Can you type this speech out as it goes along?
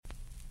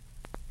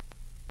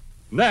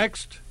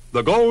Next,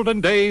 the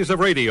golden days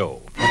of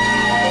radio.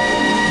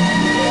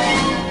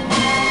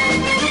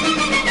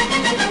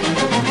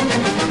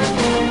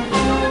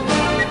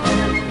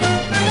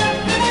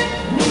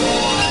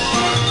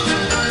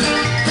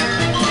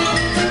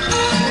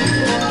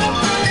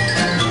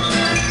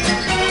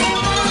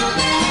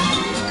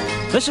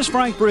 This is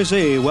Frank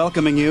Brzee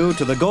welcoming you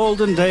to the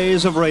golden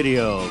days of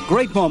radio.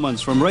 Great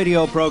moments from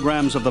radio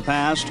programs of the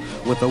past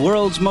with the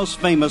world's most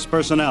famous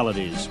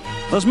personalities.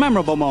 Those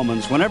memorable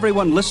moments when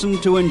everyone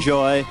listened to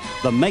enjoy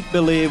the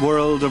make-believe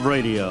world of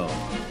radio.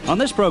 On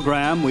this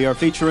program, we are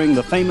featuring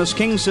the famous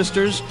King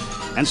Sisters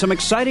and some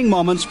exciting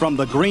moments from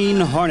the Green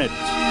Hornet.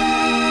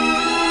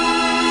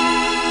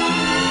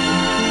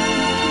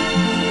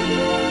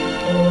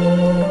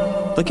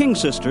 The King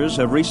Sisters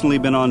have recently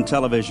been on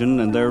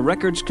television, and their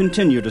records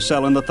continue to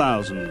sell in the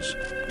thousands.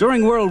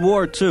 During World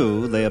War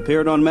II, they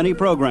appeared on many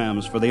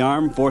programs for the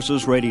Armed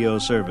Forces Radio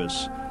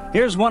Service.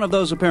 Here's one of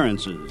those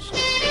appearances.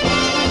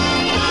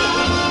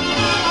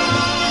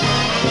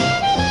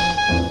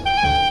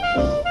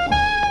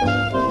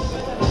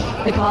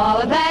 They call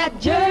it that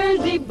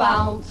Jersey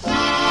bounce,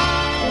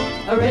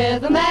 a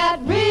rhythm that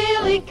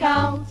really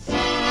counts.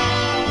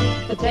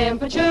 The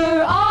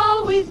temperature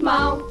always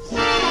mounts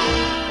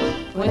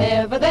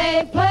whenever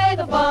they play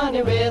the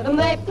funny rhythm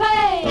they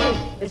play.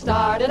 It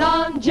started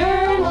on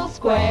Journal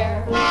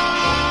Square,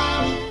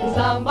 and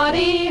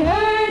somebody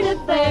heard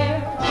it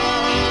there.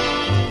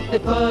 They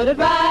put it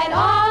right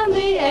on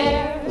the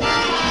air,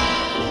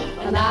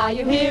 and now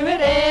you hear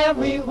it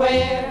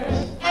everywhere.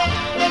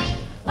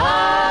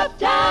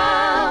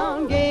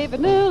 Uptown gave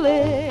it new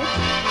licks,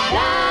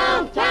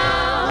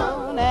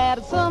 downtown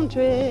added some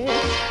tricks.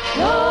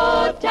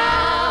 No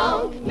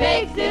town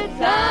makes it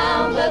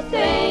sound the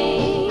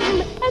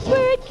same as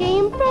where it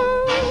came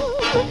from.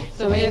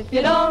 So if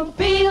you don't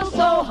feel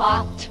so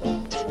hot,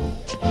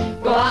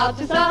 go out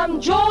to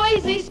some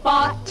Joyzy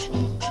spot.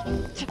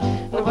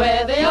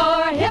 Whether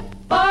you're hip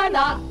or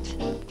not,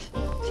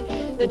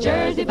 the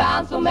Jersey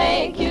bounce will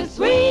make you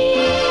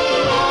swing.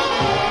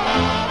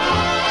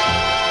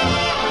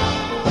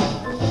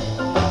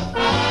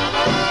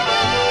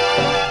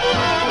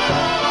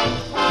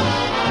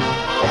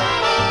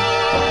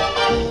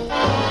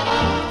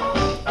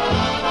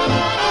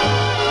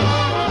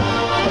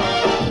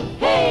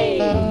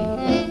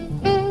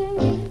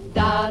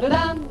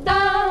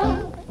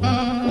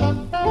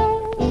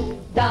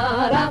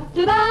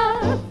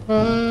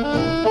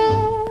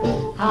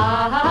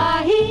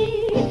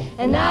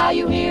 And now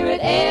you hear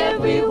it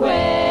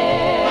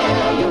everywhere.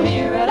 You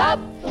hear it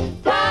uptown,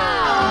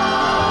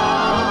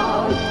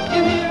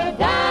 you hear it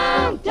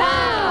downtown,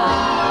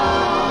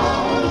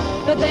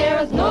 but there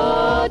is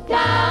no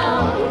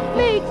town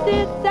makes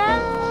it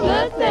sound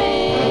the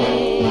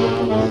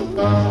same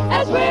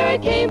as where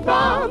it came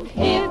from.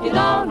 If you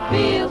don't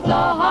feel so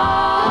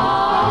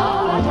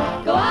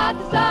hot, go out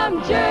to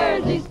some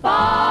Jersey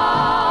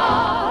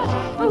spot.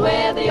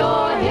 Whether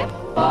you're hip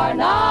or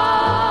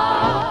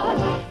not,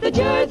 the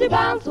Jersey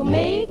bounce will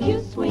make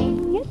you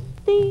swing it.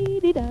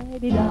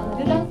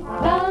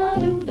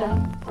 Dee-dee-da-dee-da-dee-da-da-doo-da.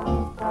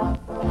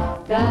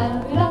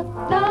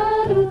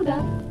 Da-dee-da-da-doo-da.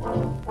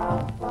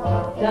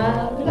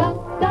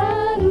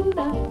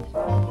 Da-dee-da-da-doo-da.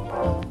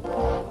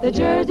 The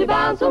Jersey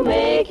bounce will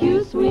make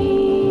you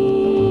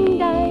swing.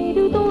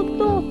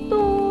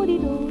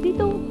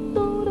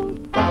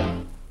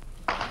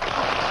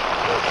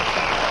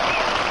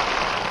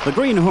 The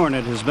Green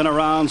Hornet has been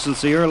around since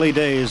the early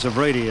days of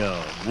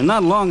radio, and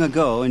not long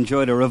ago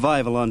enjoyed a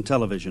revival on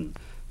television.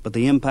 But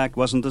the impact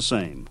wasn't the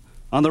same.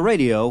 On the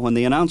radio, when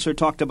the announcer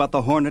talked about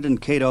the Hornet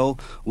and Cato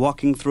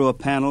walking through a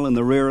panel in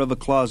the rear of a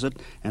closet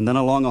and then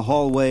along a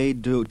hallway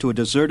to a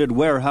deserted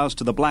warehouse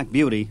to the Black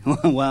Beauty,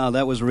 wow,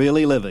 that was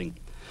really living.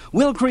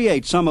 We'll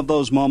create some of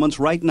those moments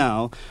right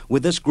now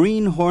with this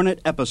Green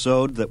Hornet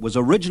episode that was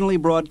originally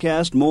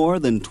broadcast more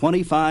than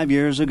 25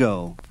 years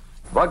ago.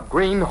 The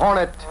Green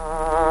Hornet.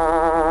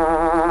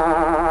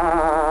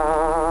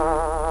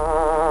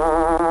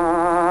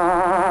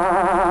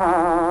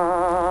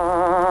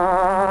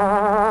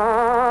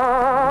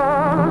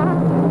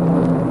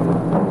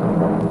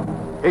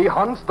 He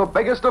hunts the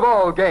biggest of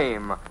all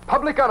game,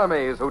 public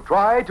enemies who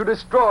try to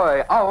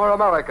destroy our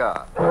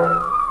America.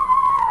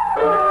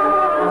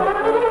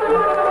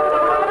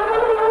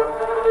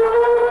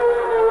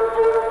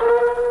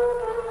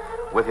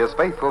 With his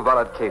faithful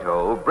valet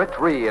Cato, Britt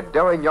Reed,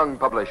 daring young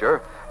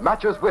publisher,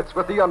 matches wits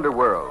with the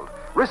underworld,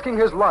 risking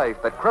his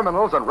life that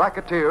criminals and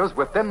racketeers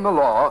within the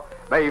law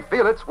may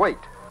feel its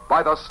weight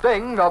by the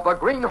sting of the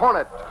Green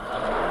Hornet.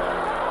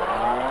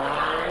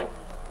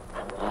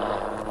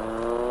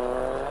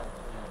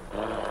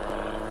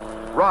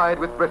 Ride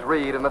with Britt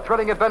Reed in the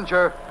thrilling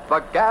adventure, The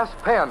Gas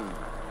Pen.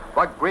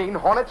 The Green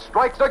Hornet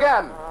strikes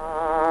again.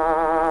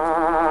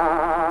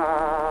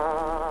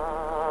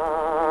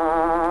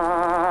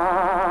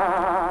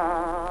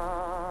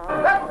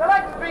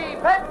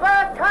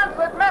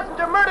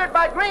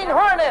 Green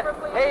Hornet.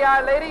 Hey,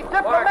 our lady,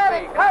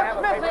 diplomatic, carts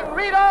missing.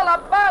 Read all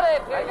about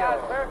it. Here, yes,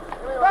 sir.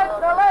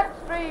 Special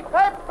Street,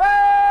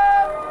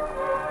 Pittsburgh.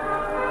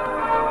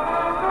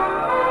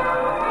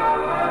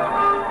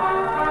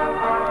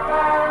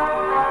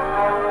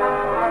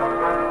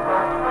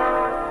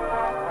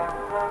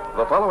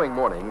 following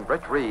morning,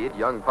 Britt Reed,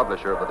 young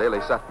publisher of the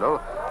Daily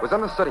Sentinel, was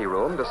in the city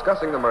room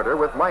discussing the murder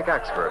with Mike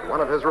Axford, one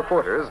of his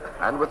reporters,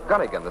 and with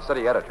Gunnigan, the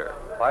city editor.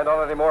 Find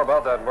out any more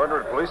about that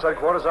murder at police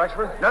headquarters,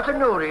 Axford? Nothing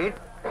new, Reed.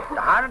 The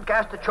Hornet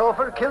gassed the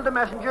chauffeur, killed the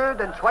messenger,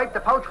 then swiped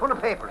the pouch full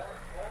of papers.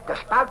 The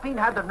Spalpeen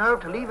had the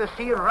nerve to leave a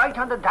seal right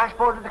on the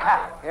dashboard of the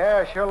car.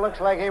 Yeah, sure looks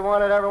like he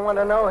wanted everyone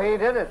to know he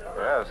did it.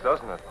 Yes,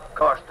 doesn't it? Of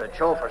course, the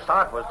chauffeur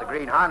thought it was the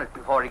Green Hornet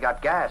before he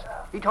got gassed.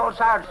 He told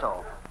Sarge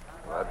so.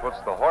 That puts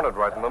the Hornet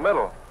right in the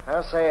middle.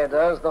 I'll say it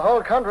does. The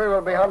whole country will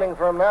be hunting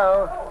for him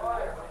now.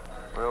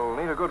 We'll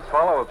need a good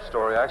follow-up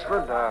story,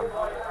 Axford.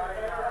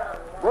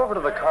 Go over to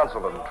the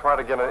consulate and try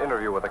to get an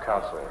interview with the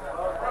consul.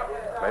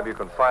 Maybe you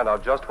can find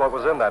out just what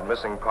was in that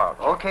missing pouch.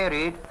 Okay,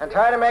 Reed. And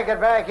try to make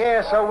it back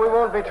here so we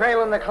won't be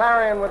trailing the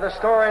Clarion with a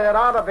story that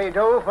ought to be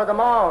due for the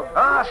morgue.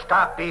 Ah,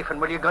 stop beefing,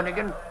 will you,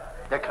 Gunnigan?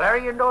 The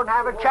Clarion don't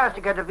have a chance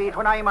to get a beat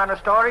when I'm on a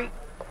story.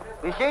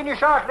 Be seeing you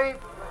shortly.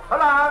 So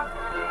long.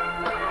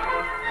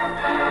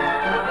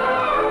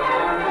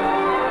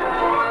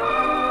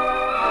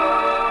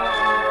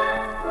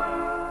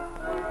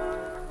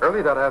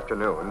 Early that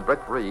afternoon, Britt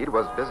Reed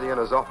was busy in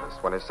his office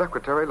when his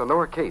secretary,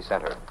 Lenore Case,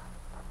 entered.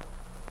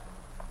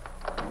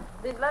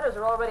 These letters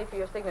are all ready for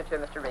your signature,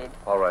 Mr. Reed.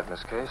 All right,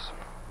 Miss Case.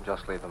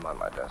 Just leave them on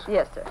my desk.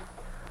 Yes, sir.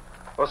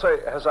 Well, say,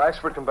 has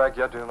Axford come back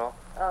yet, do you know?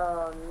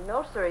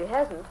 No, sir, he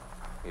hasn't.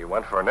 He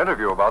went for an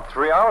interview about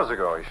 3 hours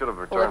ago. He should have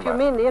returned Well, if you back.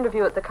 mean the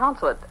interview at the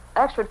consulate,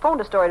 Axford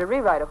phoned a story to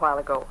rewrite a while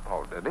ago.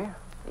 Oh, did he?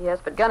 Yes,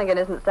 but Gunnigan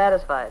isn't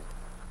satisfied.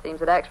 Seems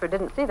that Axford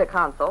didn't see the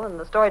consul, and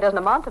the story doesn't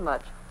amount to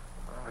much.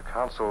 Well, the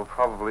consul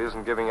probably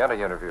isn't giving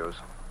any interviews.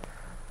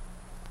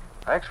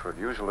 Axford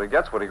usually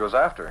gets what he goes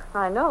after.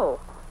 I know.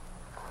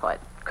 Well,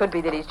 it could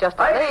be that he's just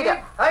a Hi, lady. Reed.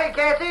 Hi,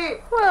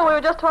 Casey. Well, we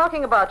were just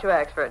talking about you,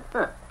 Axford.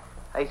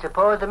 I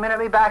suppose the minute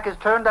me back is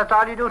turned, that's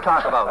all you do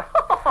talk about.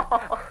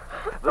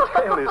 The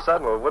Daily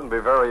Sentinel wouldn't be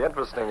very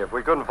interesting if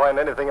we couldn't find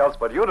anything else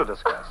but you to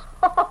discuss.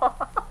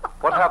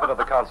 What happened at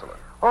the consulate?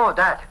 Oh,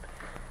 that.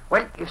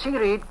 Well, you see,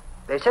 Reed,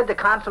 they said the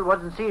consul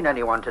wasn't seeing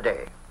anyone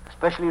today,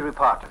 especially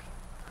reporters.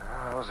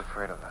 I was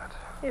afraid of that.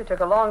 You took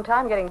a long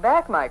time getting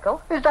back,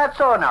 Michael. Is that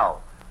so now?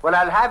 Well,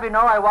 I'll have you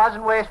know I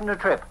wasn't wasting the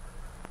trip.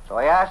 So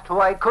I asked who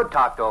I could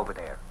talk to over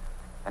there.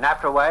 And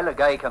after a while, a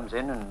guy comes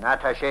in, an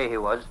attaché he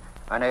was,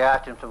 and I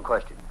asked him some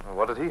questions. Well,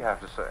 what did he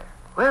have to say?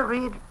 Well,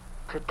 Reed,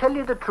 to tell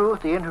you the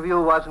truth, the interview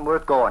wasn't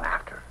worth going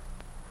after.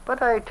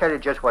 But I tell you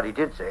just what he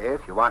did say,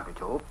 if you want me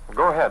to.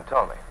 Go ahead,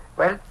 tell me.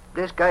 Well,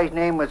 this guy's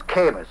name was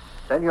Camus,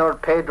 Senor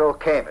Pedro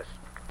Camus.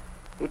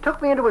 He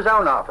took me into his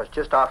own office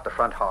just off the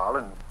front hall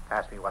and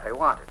asked me what I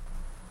wanted.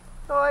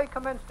 So I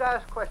commenced to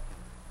ask questions.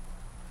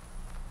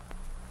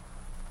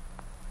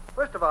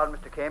 First of all,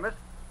 Mr. Camus,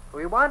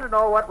 we want to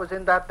know what was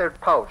in that there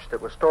pouch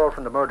that was stole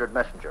from the murdered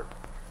messenger.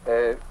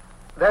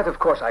 That, of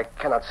course, I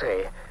cannot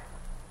say.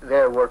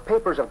 There were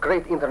papers of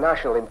great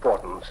international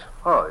importance.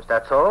 Oh, is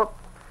that so?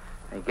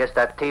 I guess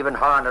that thieving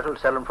Hornet will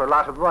sell them for a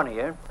lot of money,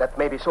 eh? That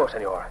may be so,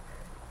 senor.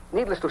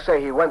 Needless to say,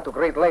 he went to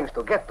great lengths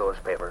to get those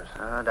papers.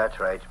 Ah, that's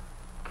right.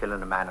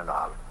 Killing a man and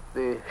all.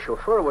 The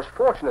chauffeur was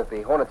fortunate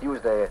the Hornet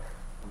used a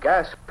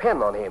gas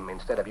pen on him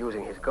instead of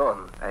using his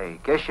gun. I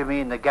guess you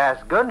mean the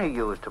gas gun he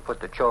used to put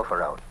the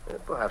chauffeur out.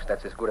 Perhaps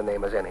that's as good a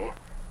name as any.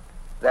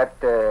 That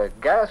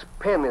gas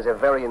pen is a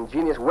very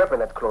ingenious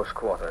weapon at close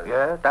quarters.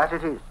 Yeah, that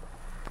it is.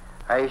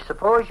 I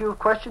suppose you've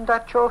questioned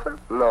that chauffeur?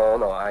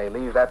 No, I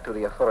leave that to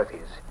the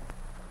authorities.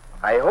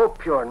 I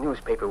hope your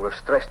newspaper will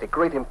stress the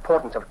great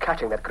importance of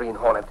catching that Green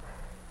Hornet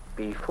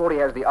before he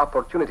has the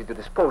opportunity to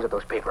dispose of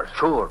those papers.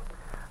 Sure.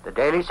 The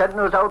Daily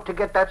Sentinel's out to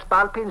get that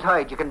Spalpeen's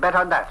hide. You can bet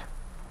on that.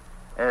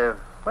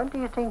 When do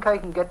you think I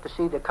can get to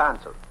see the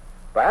consul?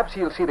 Perhaps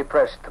he'll see the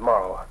press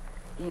tomorrow.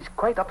 He's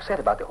quite upset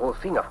about the whole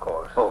thing, of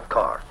course. Oh, of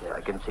course. Yes.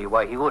 I can see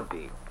why he would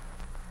be.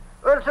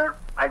 Well, sir,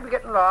 I'll be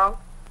getting along.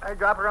 I'll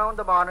drop around in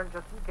the morning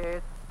just in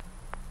case.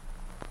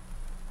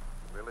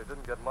 Really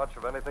didn't get much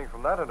of anything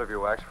from that interview,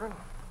 Axford.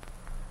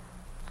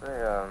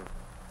 Say,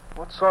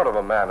 what sort of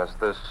a man is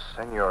this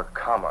Senor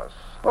Camus?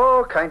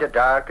 Oh, kind of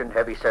dark and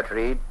heavy-set,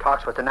 Reed.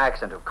 Talks with an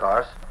accent, of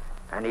course.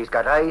 And he's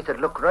got eyes that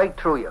look right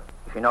through you,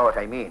 if you know what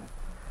I mean.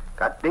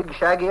 Got big,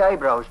 shaggy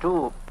eyebrows,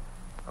 too.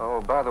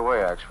 Oh, by the way,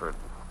 Axford,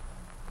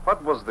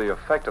 what was the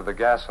effect of the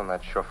gas on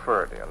that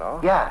chauffeur, do you know?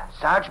 Yeah,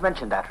 Sarge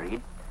mentioned that,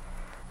 Reed.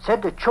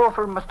 Said the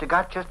chauffeur must have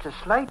got just a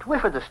slight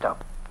whiff of the stuff.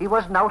 He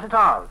wasn't out at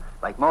all,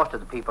 like most of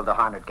the people the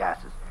Hornet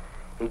gasses.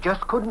 He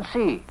just couldn't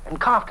see and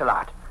coughed a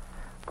lot.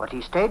 But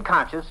he stayed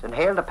conscious and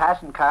hailed a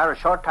passing car a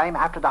short time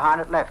after the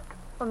Hornet left.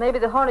 Well, maybe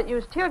the Hornet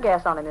used tear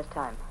gas on him this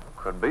time.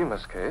 Could be,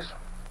 Miss Case.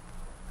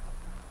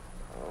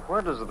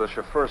 Where does the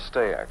chauffeur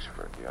stay,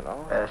 Axford, do you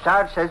know?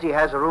 Sarge says he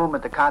has a room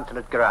at the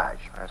consulate garage.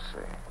 I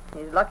see.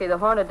 He's lucky the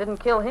Hornet didn't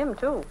kill him,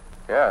 too.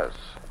 Yes.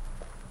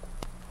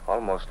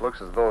 Almost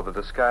looks as though the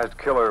disguised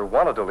killer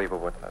wanted to leave a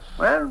witness.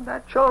 Well,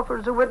 that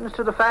chauffeur's a witness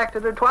to the fact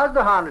that it was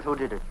the Hornet who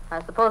did it.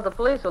 I suppose the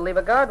police will leave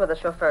a guard with the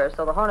chauffeur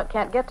so the Hornet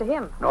can't get to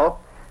him. No.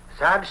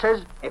 Sarge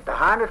says if the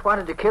Hornet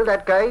wanted to kill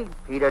that guy,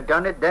 he'd have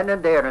done it then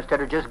and there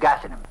instead of just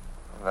gassing him.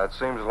 That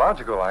seems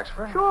logical,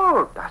 Axford.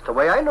 Sure, that's the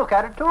way I look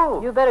at it, too.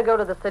 You better go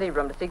to the city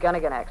room to see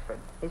Gunnigan, Axford.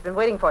 He's been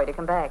waiting for you to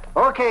come back.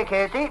 Okay,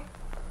 Casey.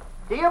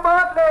 See you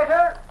both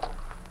later.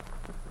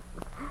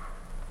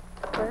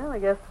 Well, I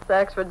guess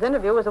Axford's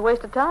interview was a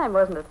waste of time,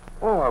 wasn't it?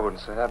 Oh, I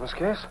wouldn't say that, Miss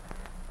Case.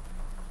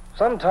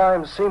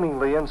 Sometimes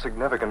seemingly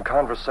insignificant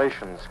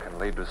conversations can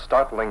lead to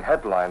startling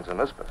headlines in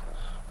this business.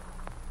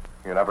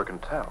 You never can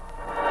tell.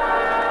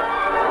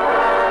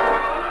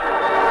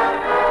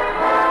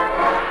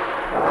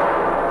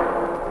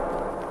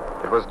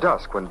 It was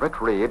dusk when Britt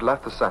Reed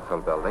left the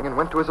Sentinel building and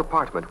went to his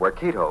apartment where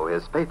Cato,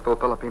 his faithful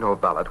Filipino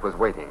valet, was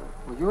waiting.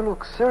 Well, you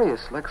look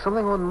serious, like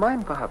something on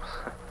mind, perhaps.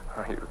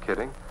 Are you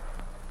kidding?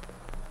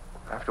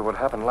 After what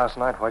happened last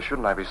night, why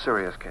shouldn't I be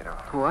serious, Cato?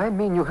 Oh, I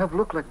mean you have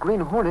looked like Green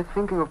Hornet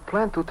thinking of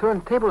plan to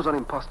turn tables on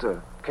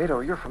imposter.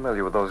 Cato, you're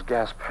familiar with those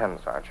gas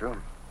pens, aren't you?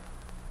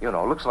 You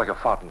know, looks like a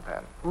fountain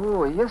pen.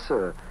 Oh, yes,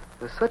 sir.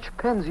 Such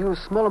pens use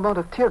small amount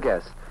of tear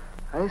gas.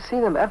 I see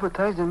them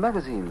advertised in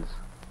magazines.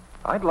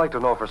 I'd like to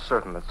know for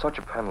certain that such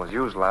a pen was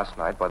used last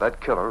night by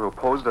that killer who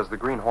posed as the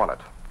Green Hornet.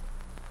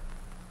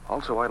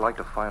 Also, I'd like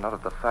to find out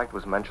if the fact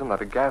was mentioned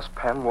that a gas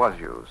pen was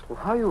used. Well,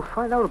 how you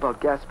find out about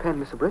gas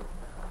pen, Mr. Britt?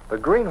 The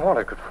Green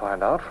Hornet could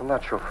find out from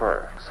that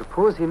chauffeur.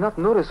 Suppose he not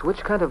notice which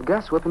kind of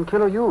gas weapon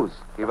killer use.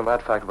 Even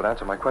that fact would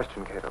answer my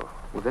question, Cato.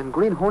 Well, then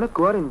Green Hornet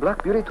go out in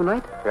Black Beauty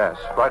tonight? Yes,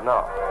 right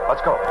now.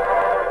 Let's go.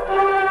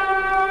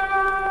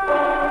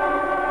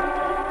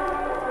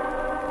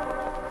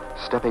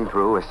 Stepping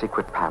through a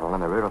secret panel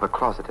in the rear of a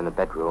closet in the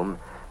bedroom,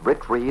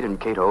 Britt Reed and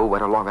Cato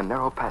went along a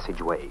narrow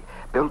passageway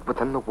built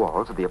within the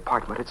walls of the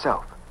apartment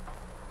itself.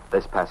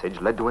 This passage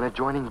led to an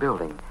adjoining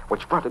building,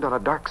 which fronted on a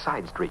dark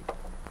side street.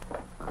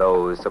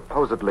 Though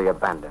supposedly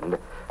abandoned,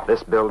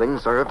 this building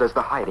served as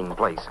the hiding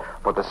place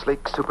for the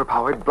sleek,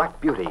 superpowered Black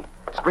Beauty,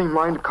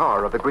 streamlined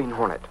car of the Green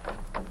Hornet.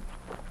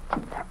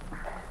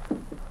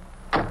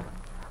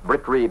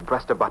 Britt Reed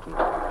pressed a button.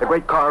 The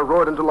great car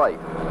roared into life.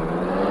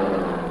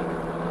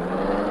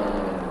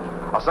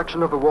 A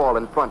section of the wall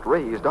in front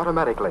raised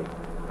automatically,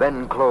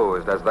 then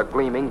closed as the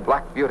gleaming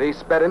Black Beauty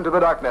sped into the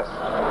darkness.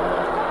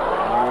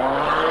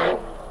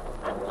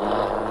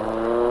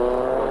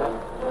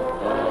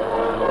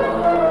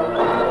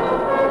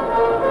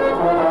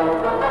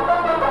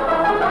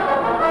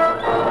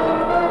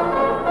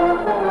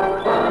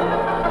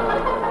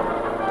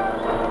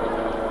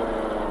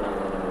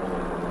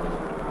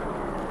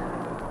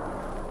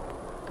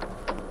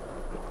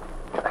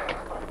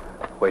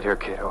 Wait here,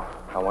 Cato.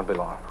 I won't be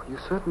long. You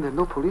certain there's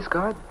no police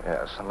guard?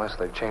 Yes, unless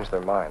they've changed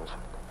their minds.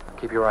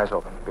 Keep your eyes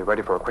open. Be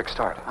ready for a quick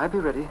start. I'll be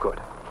ready. Good.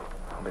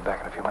 I'll be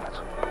back in a few minutes.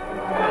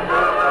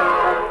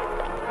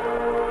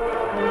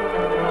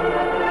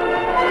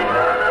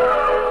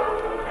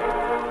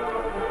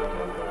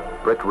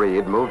 Britt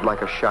Reed moved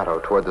like a shadow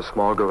toward the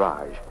small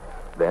garage.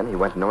 Then he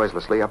went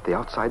noiselessly up the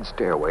outside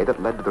stairway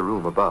that led to the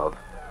room above.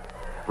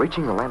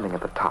 Reaching the landing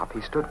at the top,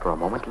 he stood for a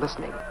moment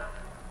listening.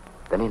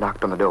 Then he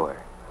knocked on the door.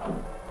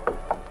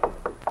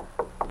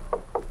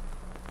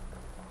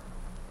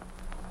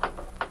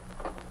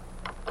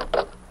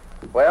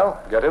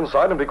 Well, get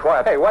inside and be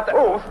quiet. Hey, what the...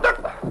 Oh,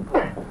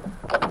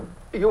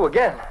 You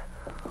again?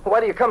 Why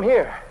do you come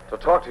here? to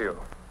talk to you.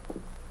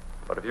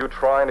 But if you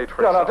try any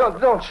tricks... No,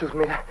 don't shoot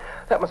me.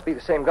 That must be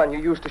the same gun you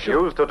used to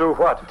shoot. Used to do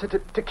what?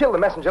 To kill the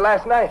messenger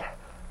last night.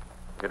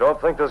 You don't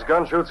think this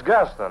gun shoots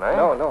gas, then, eh?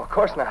 No, of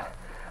course not.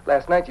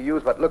 Last night you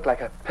used what looked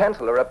like a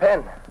pencil or a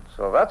pen.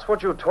 So that's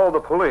what you told the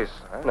police,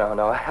 eh?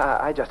 No,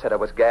 I just said I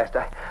was gassed.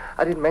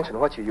 I didn't mention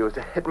what you used.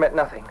 It meant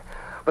nothing.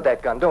 But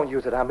that gun, don't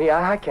use it on me.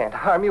 I can't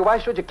harm you. Why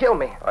should you kill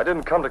me? I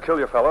didn't come to kill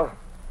you, fella.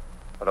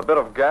 But a bit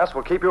of gas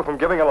will keep you from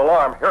giving an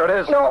alarm. Here it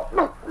is. No.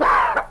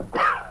 Now,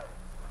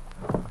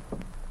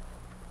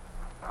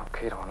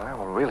 Cato and I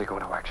will really go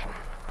into action.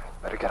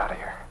 Better get out of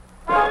here.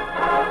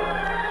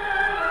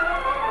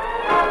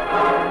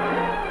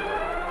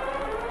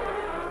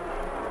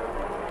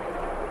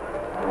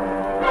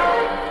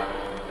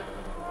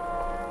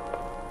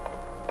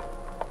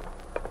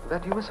 Is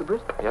that you, Mr.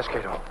 Britt? Yes,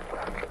 Cato.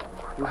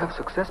 You have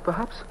success,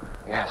 perhaps?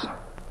 Yes.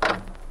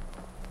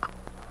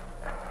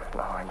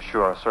 Now, I'm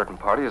sure a certain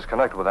party is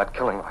connected with that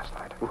killing last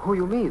night. Well, who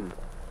you mean?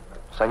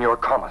 Senor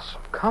Comas.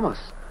 Comas.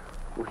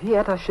 Well, he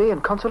attaché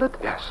and consulate?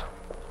 Yes.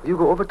 Will you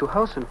go over to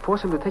house and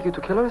force him to take you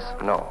to killers?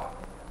 No.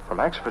 From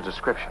Axford's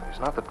description, he's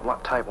not the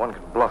type one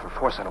can bluff or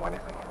force into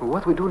anything. Well,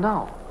 what we do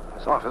now?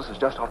 His office is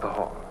just off the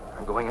hall.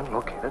 I'm going in,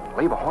 locate it, and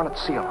leave a Hornet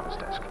seal on his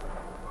desk.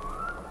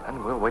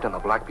 Then we'll wait on the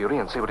Black Beauty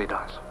and see what he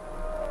does.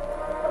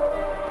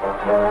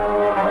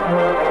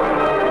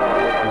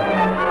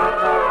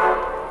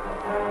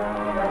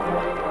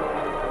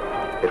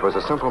 It was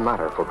a simple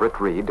matter for Britt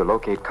Reed to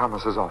locate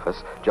Comas's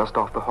office just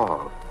off the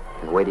hall.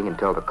 And waiting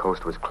until the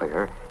coast was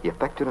clear, he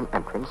effected an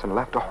entrance and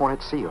left a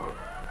Hornet seal.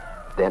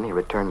 Then he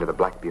returned to the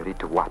Black Beauty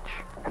to watch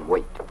and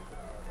wait.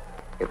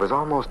 It was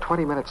almost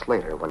 20 minutes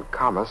later when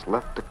Comas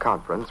left the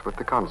conference with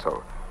the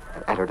consul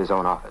and entered his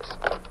own office.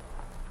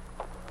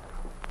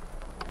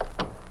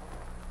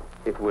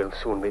 It will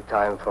soon be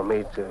time for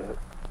me to...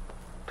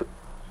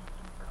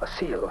 A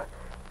seal.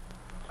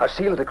 A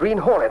seal of the Green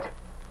Hornet.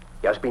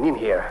 He has been in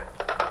here.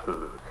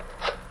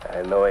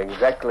 I know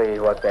exactly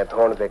what that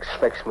Hornet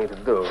expects me to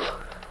do.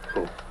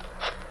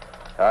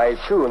 I,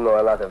 too, know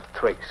a lot of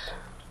tricks.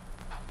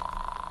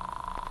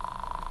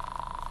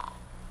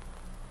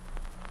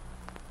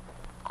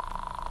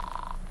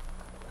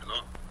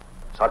 Hello?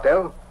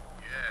 Sartell?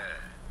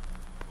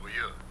 Yeah. Who are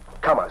you?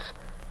 Camas.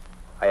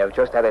 I have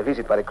just had a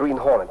visit by the Green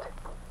Hornet.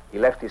 He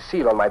left his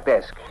seal on my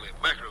desk. Holy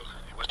mackerel.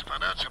 He must have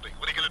found out something.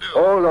 What are you going to do?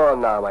 Hold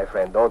on now, my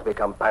friend. Don't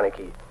become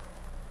panicky.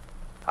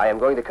 I am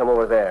going to come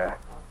over there.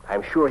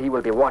 I'm sure he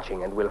will be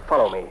watching and will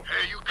follow me.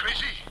 Hey, you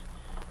crazy?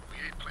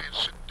 We ain't playing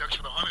sitting ducks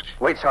for the Hornet.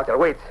 Wait, Sartell,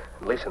 wait.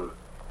 Listen.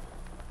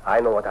 I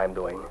know what I'm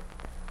doing.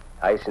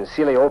 I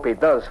sincerely hope he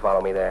does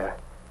follow me there.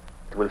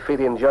 It will fit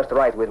in just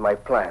right with my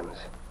plans.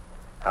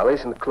 Now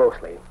listen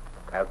closely.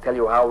 I'll tell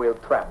you how we'll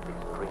trap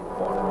this Green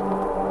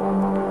Hornet.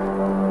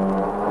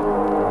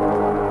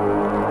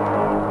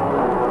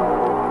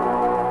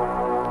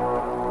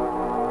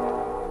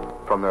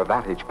 From their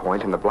vantage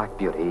point in the Black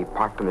Beauty,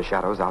 parked in the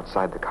shadows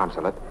outside the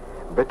consulate,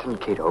 Britt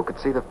and Cato could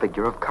see the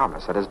figure of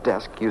Camas at his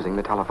desk using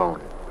the telephone.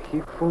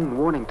 He phoned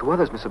warning to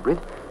others, Mr. Britt.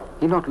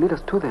 He not lead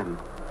us to them.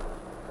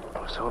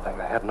 I was hoping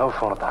they had no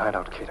phone at the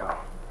hideout, Cato.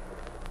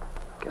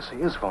 Guess he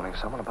is phoning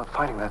someone about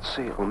finding that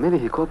seal. Well, maybe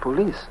he called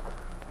police.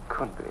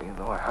 Could be,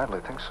 though I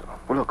hardly think so.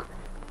 Well, look.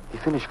 He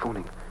finished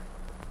phoning.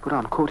 Put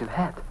on coat and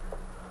hat.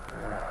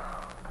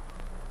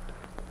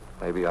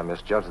 Maybe I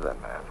misjudged that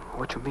man.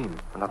 What you mean?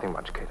 Nothing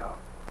much, Cato.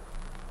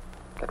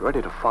 Get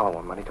ready to follow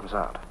him when he comes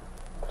out.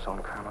 His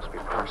own car must be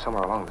parked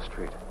somewhere along the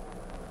street.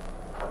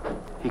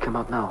 He come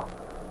out now.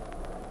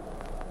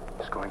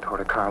 He's going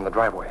toward a car in the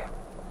driveway.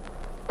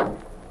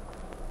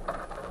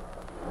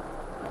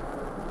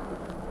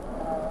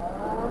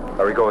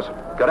 There he goes.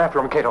 Get after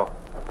him, Cato.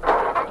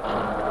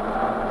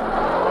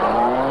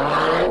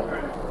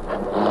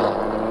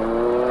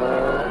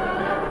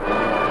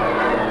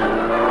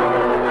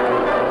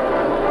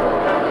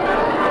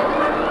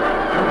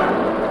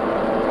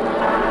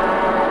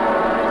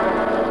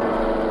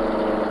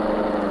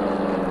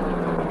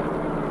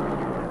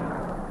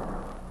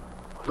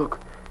 Look,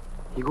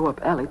 he go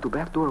up alley to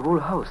back door of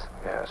old house.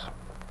 Yes.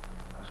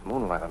 There's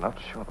moonlight enough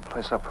to show the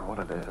place up for what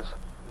it is.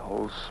 An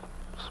old,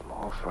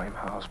 small frame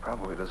house,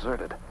 probably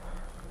deserted.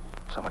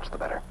 So much the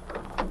better.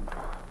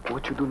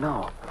 What you do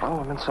now?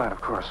 Follow him inside, of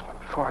course. But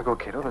before I go,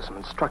 Cato, there's some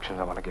instructions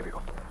I want to give you.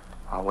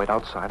 I'll wait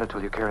outside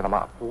until you carry them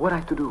out. What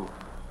I to do?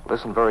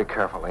 Listen very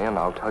carefully, and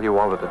I'll tell you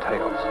all the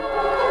details.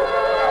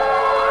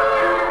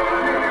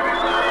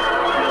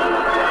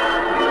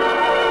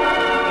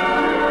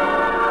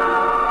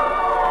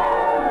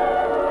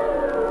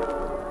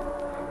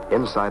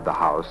 Inside the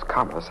house,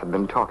 Camas had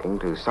been talking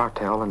to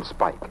Sartell and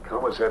Spike.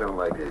 Camas, I don't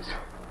like this.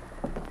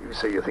 You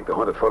say you think the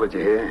Hornet followed you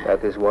here?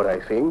 That is what I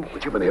think.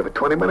 But you've been here for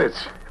 20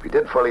 minutes. If he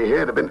did follow you here,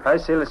 it'd have been... I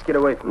say let's get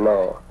away from him.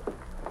 No.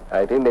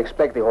 I didn't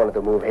expect the Hornet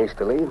to move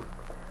hastily.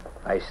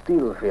 I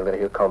still feel that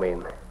he'll come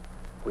in.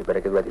 We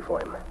better get ready for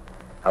him.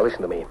 Now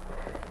listen to me.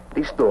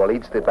 This door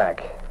leads to the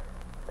back.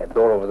 That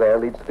door over there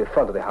leads to the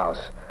front of the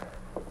house.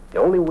 The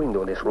only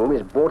window in this room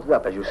is boarded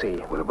up, as you see.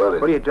 What about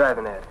it? What are you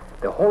driving at?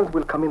 The Hornet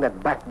will come in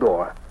that back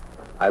door.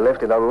 I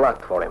left it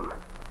unlocked for him.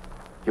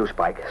 You,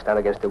 Spike, stand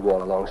against the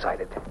wall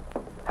alongside it.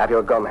 Have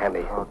your gun handy.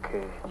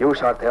 Okay. You,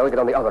 Sartell, get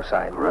on the other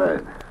side.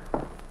 Right.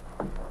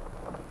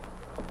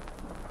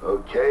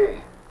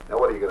 Okay. Now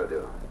what are you going to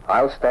do?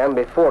 I'll stand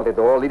before the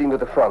door leading to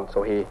the front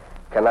so he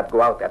cannot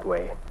go out that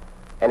way.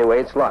 Anyway,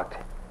 it's locked.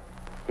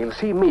 He'll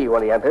see me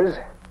when he enters,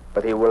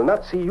 but he will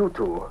not see you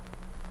two.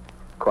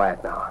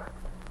 Quiet now.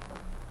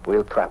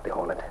 We'll trap the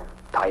Hornet.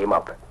 Tie him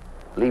up.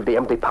 Leave the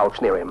empty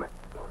pouch near him.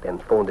 Then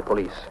phone the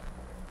police.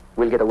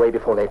 We'll get away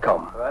before they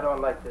come. I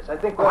don't like this. I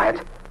think... Quiet.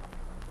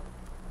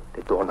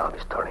 The doorknob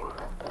is turning.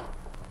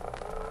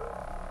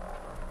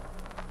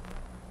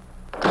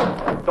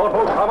 Don't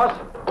move, Camas.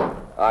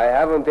 I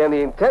haven't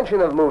any intention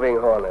of moving,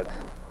 Hornet.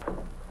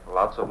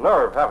 Lots of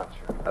nerve, haven't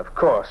you? Of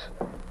course.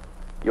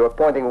 You're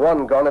pointing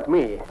one gun at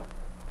me.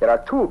 There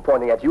are two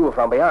pointing at you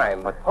from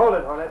behind. Hold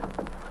it, Hornet.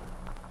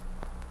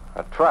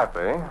 A trap,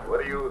 eh?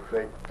 What do you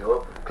think,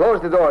 Dope?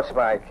 Close the door,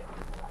 Spike.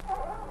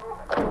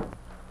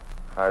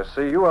 I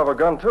see you have a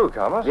gun, too,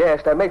 Camas.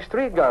 Yes, that makes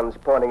three guns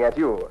pointing at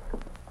you.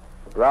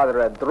 Rather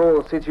a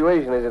droll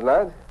situation, is it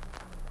not?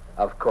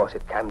 Of course,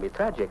 it can be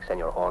tragic,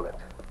 Senor Hornet.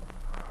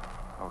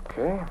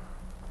 Okay.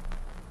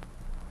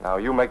 Now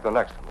you make the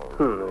next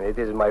move. It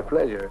is my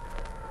pleasure.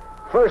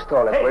 First,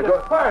 Hornet, Hey, we're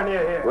there's fire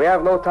near here. We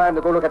have no time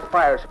to go look at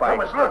fire, Spike.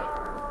 Thomas, look.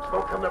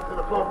 Smoke coming up through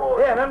the floorboard.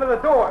 Yeah, and under the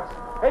doors.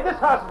 Hey, this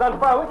house is on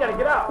fire. We gotta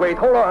get out. Wait,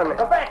 hold on.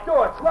 The back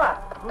door, it's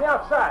locked. From the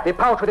outside. The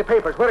pouch with the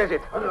papers, where is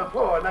it? Under the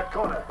floor in that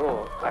corner.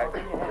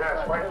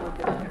 Yeah, Spike.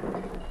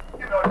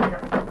 You know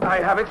it. I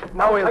have it.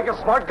 Now we'll... Like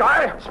a smart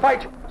guy.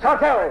 Spike,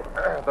 Sartell.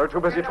 They're too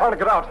busy trying to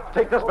get out.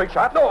 Take this big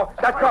shot. No,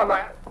 that gun.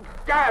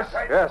 Gas.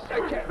 Yes.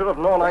 Should have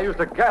known I used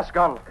a gas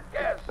gun.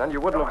 Then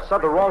you wouldn't have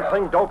said the wrong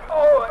thing, Dope.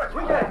 Oh,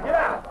 we gotta get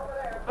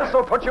out.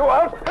 This'll put you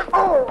out.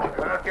 Oh!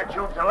 I'll get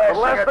you the The last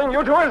last thing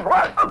you do is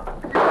run.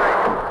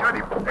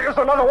 Dirty. Here's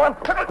another one.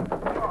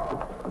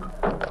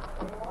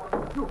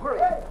 you,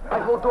 hurry. I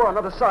hold door on the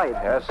other side.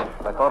 Yes,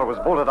 I thought it was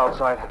bolted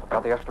outside.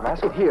 Got the extra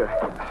mask? Here.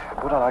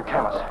 Put on our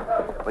cameras.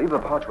 Leave the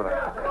pouch with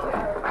her.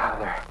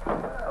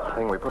 There.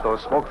 Thing we put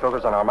those smoke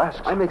filters on our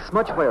masks. I make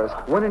smudge flares.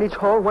 One in each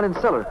hall, one in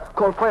cellar.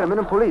 Call firemen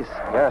and police.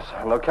 Yes,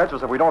 and they'll catch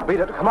us if we don't beat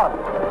it. Come on.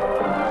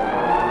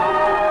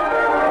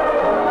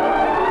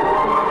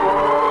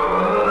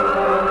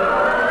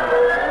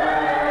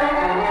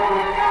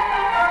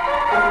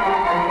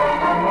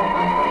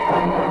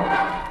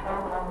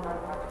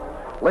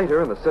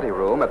 Later in the city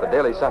room at the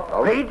Daily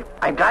Sentinel. Reed,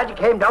 I'm glad you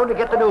came down to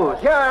get the news.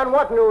 Yeah, and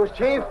what news,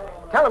 Chief?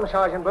 Tell him,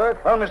 Sergeant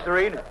Burke. Well, Mr.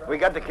 Reed, we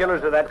got the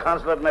killers of that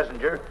consulate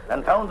messenger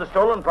and found the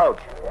stolen pouch.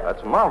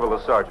 That's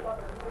marvelous, Sergeant.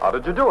 How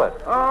did you do it?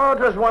 Oh, it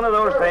was one of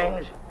those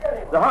things.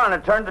 The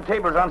Hornet turned the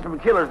tables on some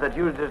killers that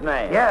used his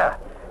name. Yeah.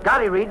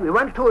 Golly, Reed, we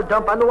went to a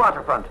dump on the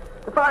waterfront.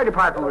 The fire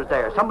department was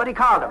there. Somebody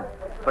called them.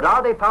 But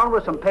all they found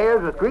was some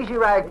pails with greasy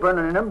rags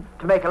burning in them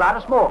to make a lot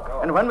of smoke.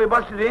 And when we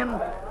busted in,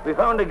 we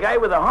found a guy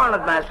with a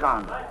Hornet mask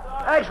on.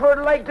 Ashford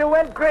like to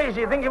went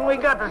crazy thinking we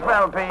got the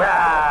spell paint.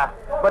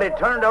 But it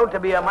turned out to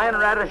be a minor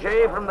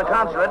attaché from the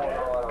consulate,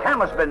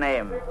 Camus by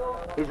name.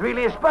 He's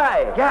really a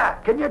spy. Yeah,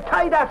 can you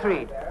tie that,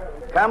 Reed?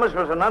 Camus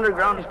was an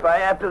underground spy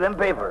after them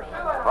papers.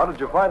 How did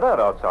you find that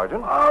out,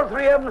 Sergeant? All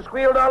three of them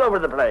squealed all over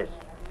the place.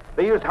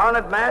 They used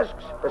Hornet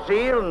masks, a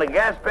seal, and a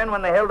gas pen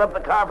when they held up the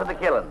car for the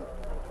killing.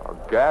 A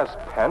gas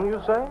pen, you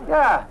say?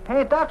 Yeah,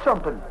 ain't that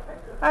something?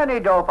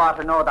 Any dope ought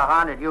to know the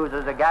Hornet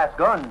uses a gas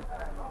gun.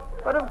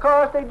 But of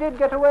course they did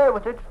get away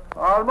with it.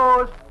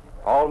 Almost.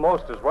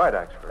 Almost is right,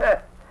 actually.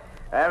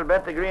 I'll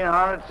bet the Green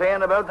Hornet's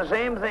saying about the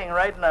same thing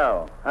right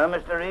now. Huh,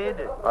 Mr. Reed?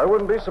 I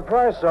wouldn't be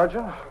surprised,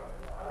 Sergeant.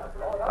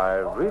 I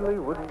really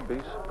wouldn't be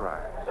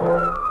surprised.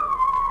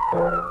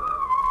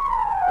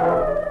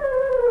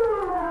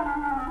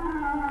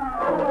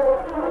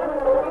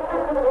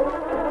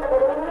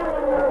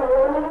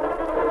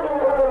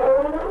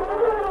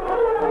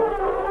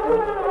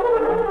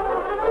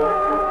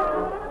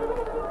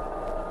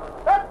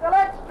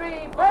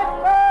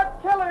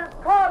 Killers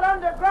caught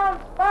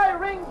underground spy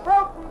ring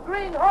broken.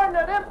 Green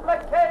Hornet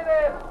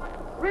implicated.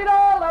 Read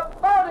all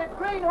about it.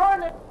 Green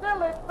Hornet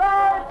still at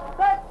large.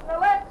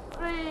 Sentinel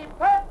X3.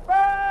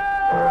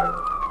 Pittsburgh!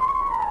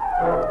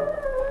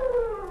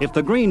 If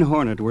the Green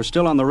Hornet were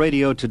still on the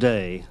radio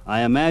today,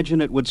 I imagine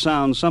it would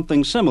sound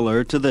something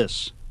similar to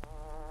this.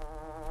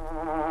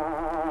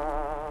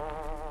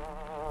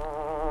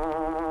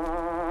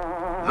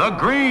 The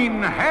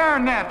Green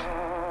Hairnet.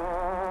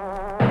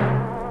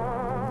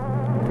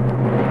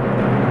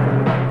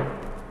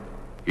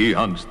 He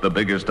hunts the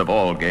biggest of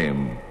all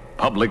game,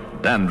 public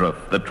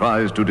dandruff that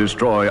tries to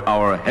destroy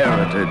our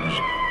heritage.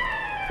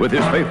 With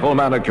his faithful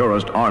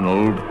manicurist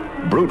Arnold,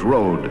 Brute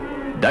Road,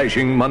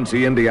 dashing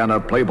Muncie, Indiana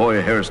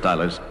playboy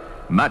hairstylist,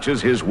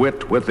 matches his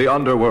wit with the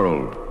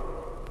underworld,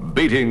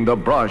 beating the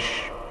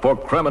brush for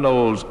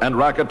criminals and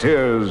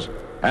racketeers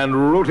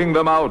and rooting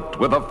them out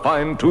with a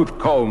fine-tooth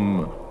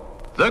comb.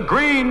 The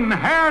Green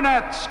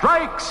Hairnet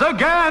strikes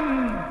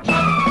again!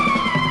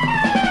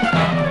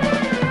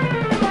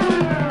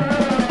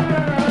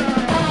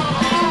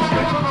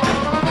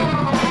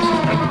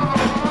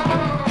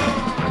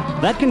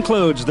 That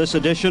concludes this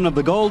edition of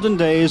the Golden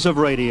Days of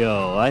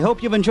Radio. I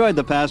hope you've enjoyed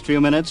the past few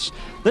minutes.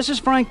 This is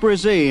Frank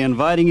Brzee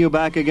inviting you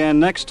back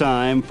again next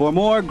time for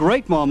more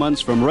great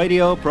moments from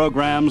radio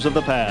programs of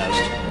the past.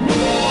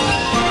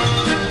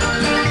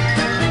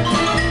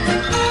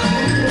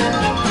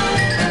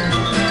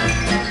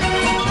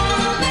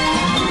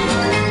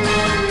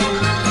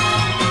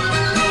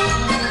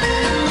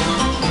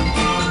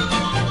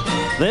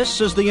 This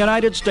is the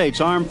United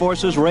States Armed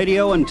Forces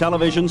Radio and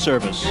Television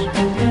Service.